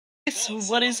So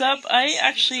what is up? I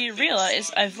actually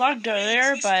realized I vlogged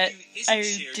earlier, but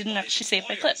I didn't actually save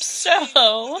my clips. So,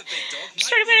 I'm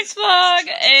starting my next vlog,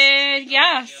 and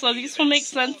yeah, so these will make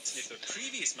sense.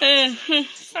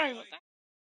 Sorry about that.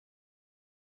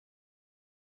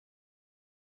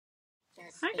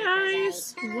 Hi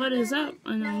guys, what is up?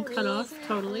 And I'm cut off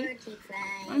totally.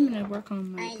 I'm gonna work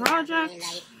on my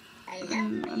project.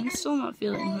 I'm still not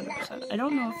feeling 100%. I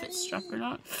don't know if it's strep or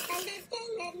not.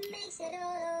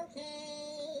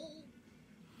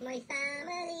 My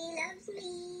family loves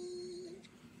me.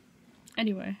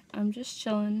 Anyway, I'm just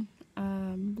chilling.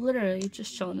 Literally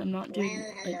just chilling. I'm not doing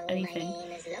like anything.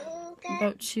 I'm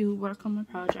about to work on my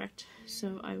project,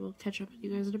 so I will catch up with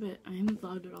you guys in a bit. I haven't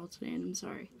vlogged at all today, and I'm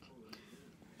sorry.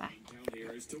 Bye.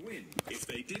 Here is to win. If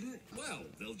they didn't, well,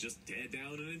 they'll just tear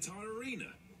down an entire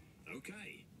arena.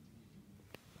 Okay.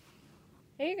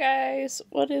 Hey guys,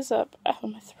 what is up? Oh,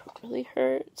 my throat really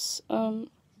hurts. No.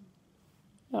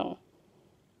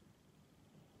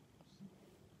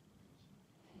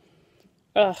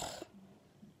 Ugh.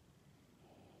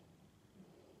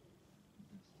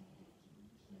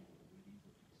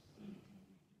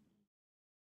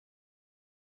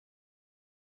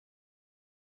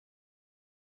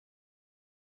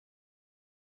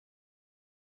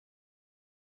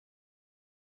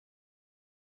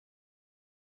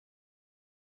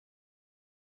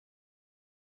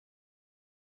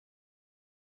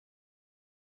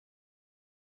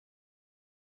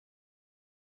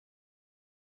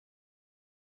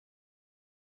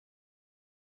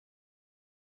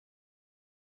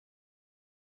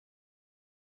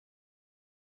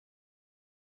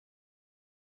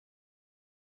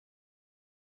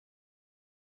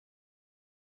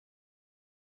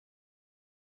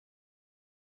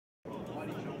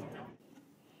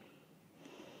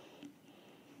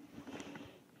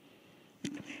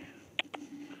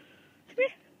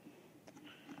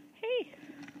 Hey.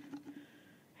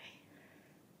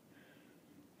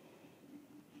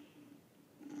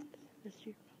 This is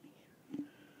your mommy.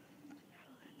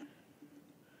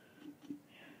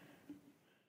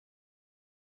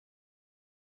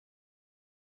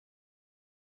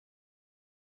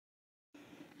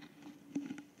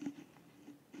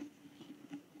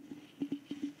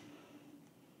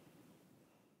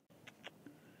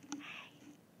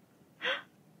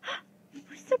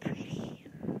 You're so pretty.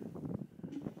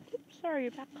 Oops, sorry,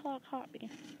 your back claw caught me.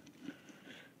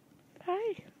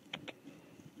 Hi.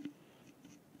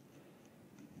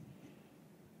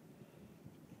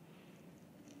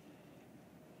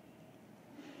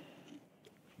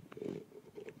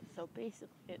 So basically,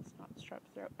 it's not strep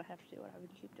throat. I have to do what I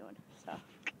would keep doing. So,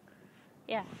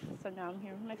 yeah. So now I'm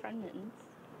here with my friend Mittens,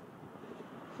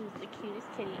 who's the cutest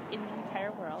kitty in the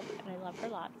entire world, and I love her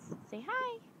lots. Say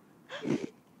hi.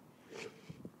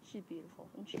 She's beautiful,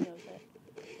 and she knows it.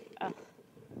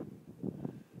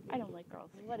 I don't like girls.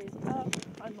 What is up?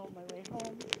 I'm on my way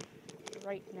home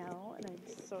right now, and I'm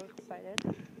so excited.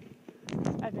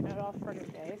 I've been out all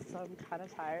friggin' day, so I'm kind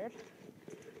of tired.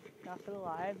 Not gonna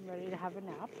lie, I'm ready to have a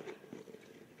nap.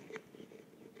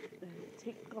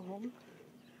 Go home,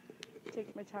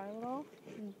 take my Tylenol,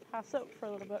 and pass out for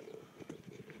a little bit.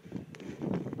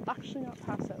 Actually, not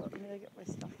pass out. I'm gonna get my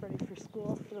stuff ready for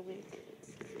school for the week.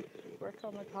 Work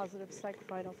on my positive psych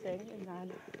final thing, and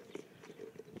then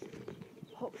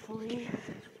hopefully,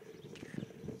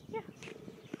 yeah.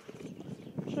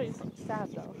 I'll show you something sad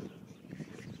though.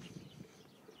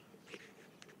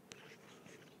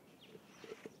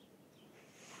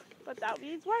 But that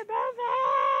means we're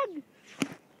moving!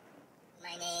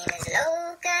 My name is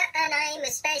Loka and I'm a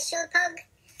special pug.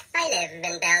 I live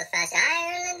in Belfast,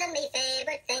 Ireland, and my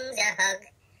favourite thing's a hug.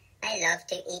 I love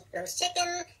to eat roast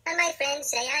chicken and my friends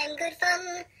say I'm good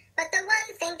fun. But the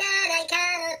one thing that I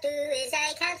cannot do is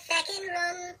I can't feckin'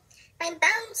 run. I'm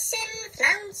bouncing,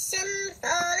 flouncing,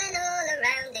 falling all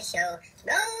around the show.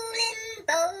 Rolling,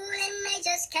 bowling, I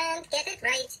just can't get it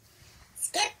right.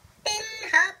 Skipping,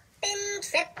 hopping,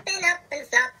 tripping up and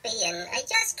flopping. I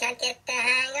just can't get the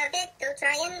hang of it, though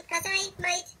trying, 'cause I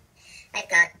might. I've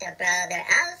got a brother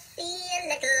Alfie, a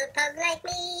little pug like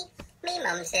me. Me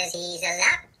mum says he's a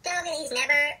lapdog and he's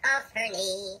never off her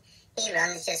knee. He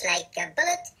runs just like a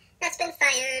bullet that's been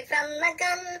fired from a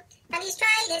gun. And he's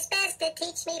tried his best to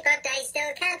teach me, but I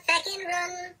still can't feckin'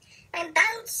 run. I'm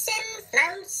bouncing,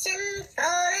 flouncing,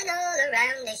 falling all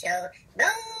around the show.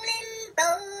 Rolling,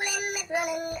 bowling, and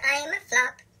running, I'm a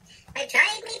flop. I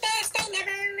tried me best, I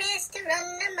never rest to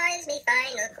run a mile's me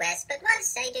final quest. But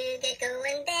once I do get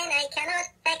going, then I cannot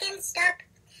feckin' stop.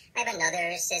 I've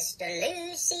another sister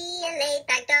Lucy, a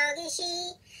laid-back dog is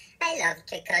she. I love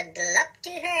to cuddle up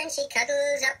to her and she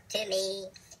cuddles up to me.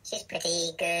 She's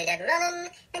pretty good at running,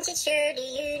 and she'd sure do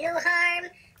you no harm.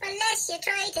 Unless you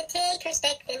try to take her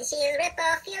stick, then she'll rip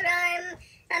off your arm.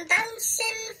 I'm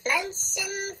bouncing,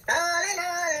 flouncing, falling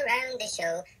all around the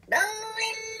show.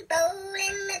 Rolling,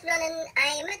 bowling, at running,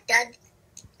 I'm a dud.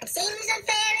 It seems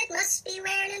unfair, it must be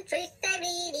where in truth I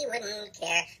really wouldn't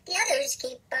care. The others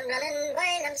keep on running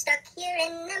while I'm stuck here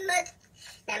in the mud.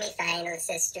 Now me final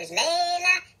sister's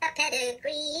Layla, a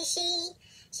pedigree is she.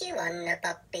 She won a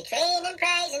puppy training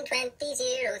prize in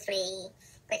 2003.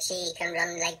 But she can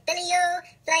run like Billy-O,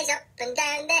 flies up and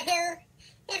down the hill.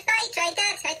 If I tried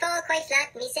that, I'd fall quite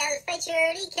flat myself, I'd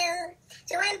surely kill.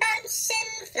 So I'm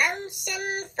bouncing,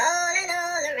 flouncing, falling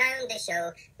all around the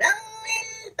show.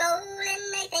 Rolling,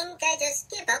 bowling, I think I just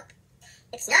give up.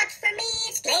 It's not for me,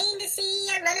 it's plain to see,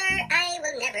 a runner I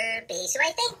will never be. So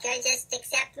I think I'll just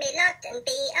accept me lot and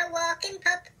be a walking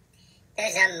pup.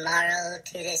 There's a moral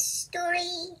to this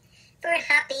story, for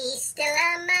happy still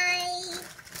am I.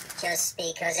 Just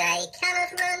because I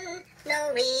cannot run,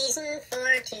 no reason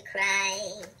for to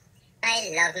cry.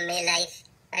 I love me life,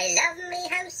 I love me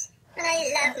house, and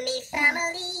I love me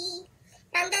family.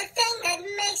 And the thing that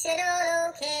makes it all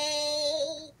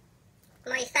okay,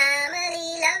 my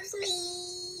family loves me.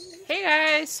 Hey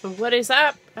guys, what is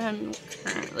up? I'm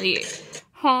currently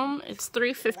home. It's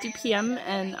 3:50 p.m.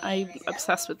 and I'm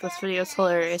obsessed with this video. It's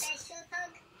hilarious.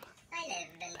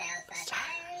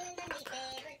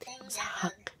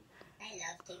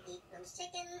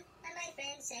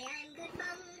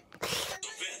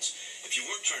 Vince, if you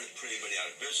weren't trying to put anybody out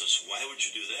of business, why would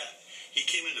you do that? He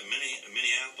came into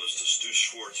Minneapolis to Stu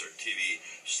Schwartz, our TV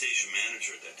station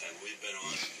manager at that time. We'd been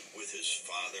on with his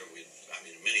father. In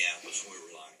Minneapolis, we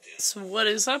were locked in. So what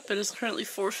is up? It is currently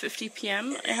 4:50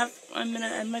 p.m. I'm gonna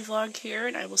end my vlog here,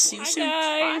 and I will see you soon.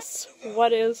 Hi guys,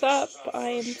 what is up? I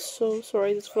am so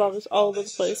sorry. This vlog is all over the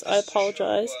place. I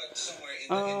apologize.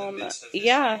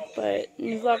 Yeah, but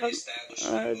new vlog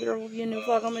there will be a new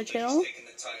vlog on my channel.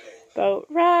 About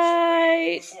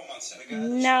right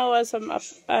now, as I'm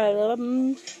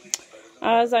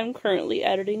currently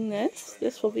editing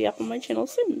this will be up on my channel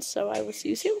soon. So I will see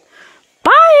you soon.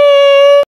 Bye.